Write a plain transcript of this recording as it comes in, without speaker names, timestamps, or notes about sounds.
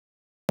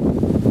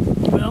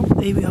Well,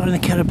 here we are in the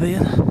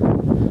Caribbean. A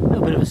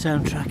little bit of a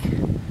soundtrack.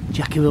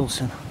 Jackie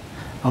Wilson,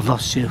 I've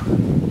Lost You.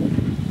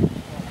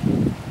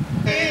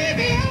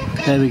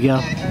 There we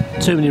go.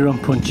 Too many rum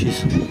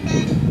punches.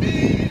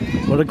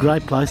 What a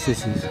great place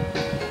this is.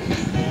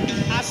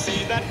 I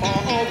see that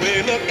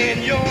faraway look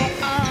in your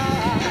eyes.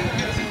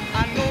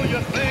 I know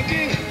you're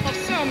thinking of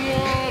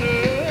someone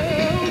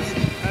else.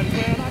 And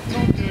when I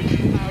talk to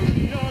you, I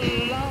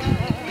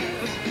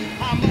realize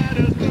I might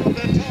as well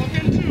be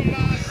talking to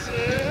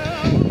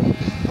myself.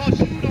 'Cause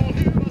you don't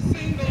hear a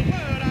single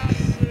word I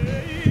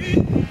say.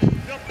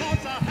 Your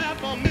thoughts are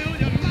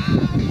 500,000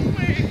 miles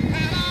away.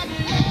 And I've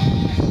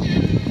lost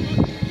you.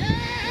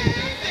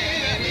 Yeah,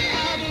 baby,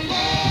 I've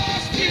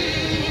lost you.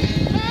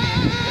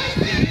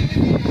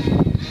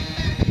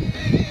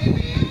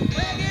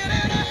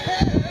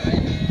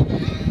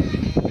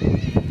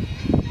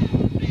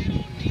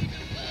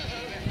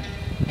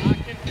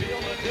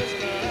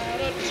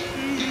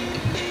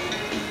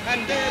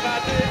 And day by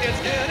day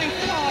it's getting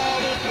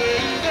colder,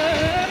 baby.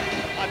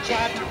 I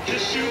tried to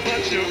kiss you,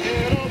 but you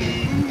get a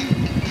move.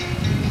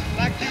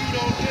 Like you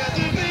don't care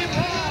to be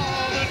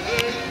bothered,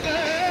 baby.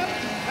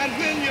 And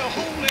when you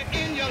hold me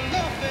in your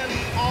loving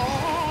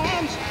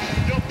arms,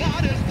 your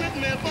body's with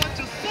me, but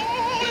your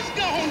soul is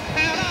gone.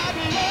 And I've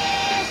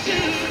lost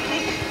you.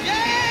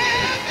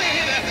 Yeah,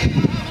 baby,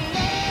 I've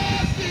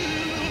lost you.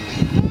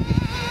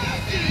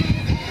 Lost you.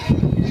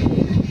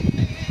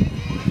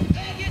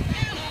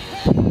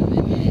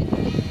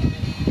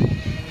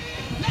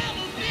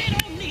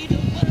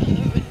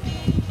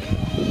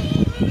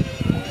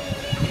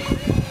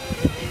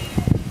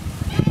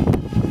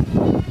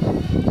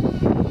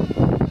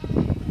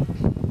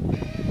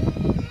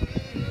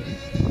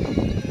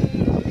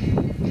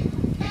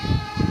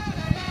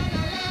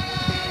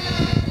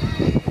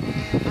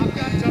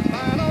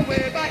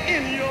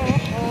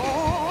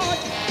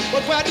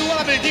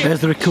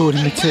 There's the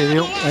recording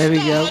material. There we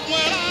go.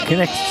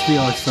 Connected to the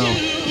iPhone.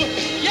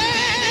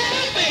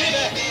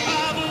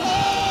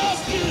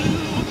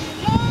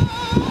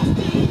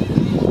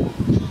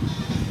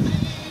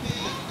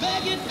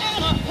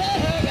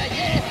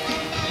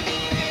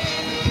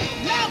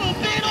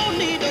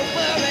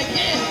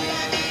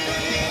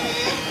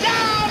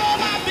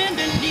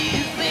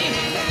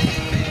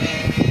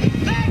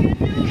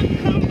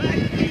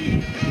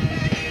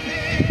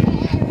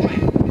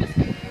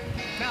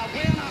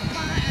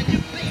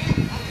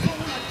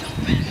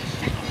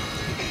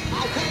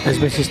 There's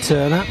Mrs.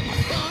 Turner.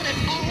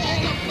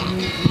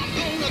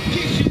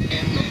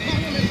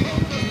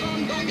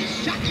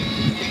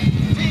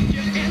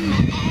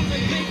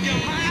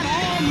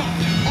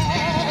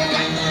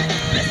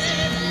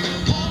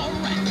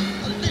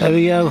 There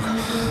we go.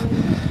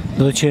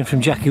 Another tune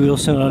from Jackie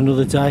Wilson on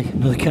another day,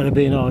 another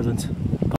Caribbean island.